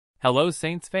Hello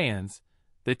Saints fans,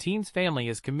 the team's family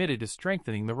is committed to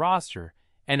strengthening the roster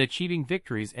and achieving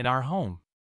victories in our home.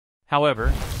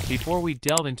 However, before we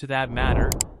delve into that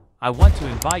matter, I want to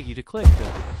invite you to click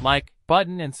the like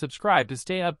button and subscribe to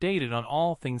stay updated on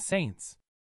all things Saints.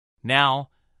 Now,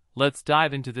 let's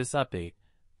dive into this update,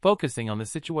 focusing on the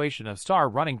situation of star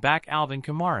running back Alvin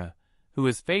Kamara, who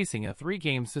is facing a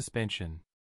 3-game suspension.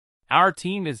 Our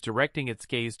team is directing its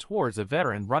gaze towards a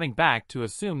veteran running back to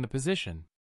assume the position.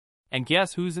 And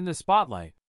guess who's in the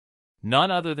spotlight?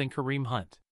 None other than Kareem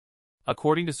Hunt.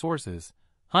 According to sources,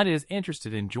 Hunt is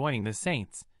interested in joining the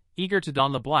Saints, eager to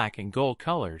don the black and gold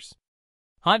colors.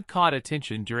 Hunt caught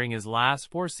attention during his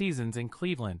last 4 seasons in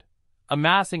Cleveland,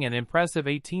 amassing an impressive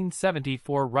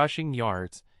 1,874 rushing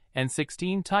yards and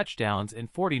 16 touchdowns in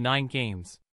 49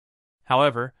 games.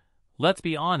 However, let's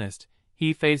be honest,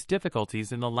 he faced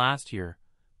difficulties in the last year,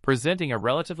 presenting a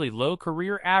relatively low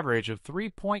career average of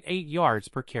 3.8 yards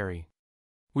per carry.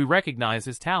 We recognize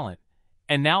his talent,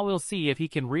 and now we'll see if he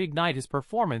can reignite his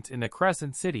performance in the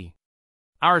Crescent City.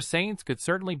 Our Saints could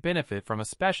certainly benefit from a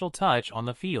special touch on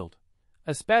the field,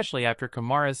 especially after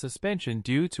Kamara's suspension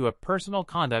due to a personal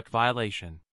conduct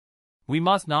violation. We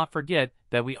must not forget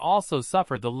that we also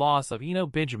suffered the loss of Eno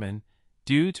Benjamin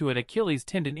due to an Achilles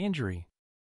tendon injury.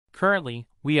 Currently,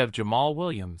 we have Jamal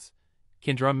Williams,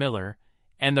 Kendra Miller,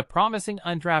 and the promising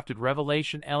undrafted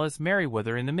revelation Ellis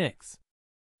Merriweather in the mix.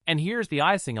 And here's the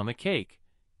icing on the cake.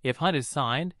 If Hunt is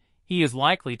signed, he is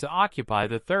likely to occupy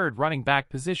the 3rd running back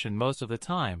position most of the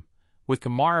time, with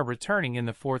Kamara returning in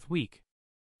the 4th week.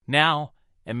 Now,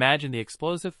 imagine the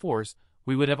explosive force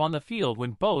we would have on the field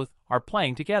when both are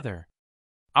playing together.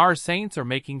 Our Saints are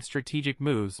making strategic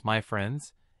moves, my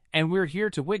friends, and we're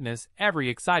here to witness every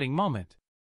exciting moment.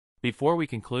 Before we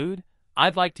conclude,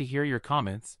 I'd like to hear your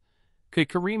comments. Could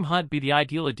Kareem Hunt be the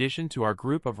ideal addition to our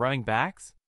group of running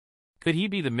backs? Could he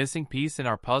be the missing piece in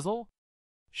our puzzle?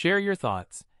 Share your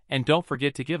thoughts, and don't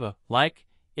forget to give a like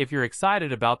if you're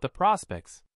excited about the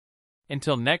prospects.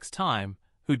 Until next time,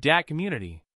 Who Dat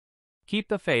community. Keep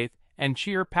the faith and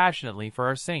cheer passionately for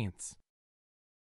our Saints.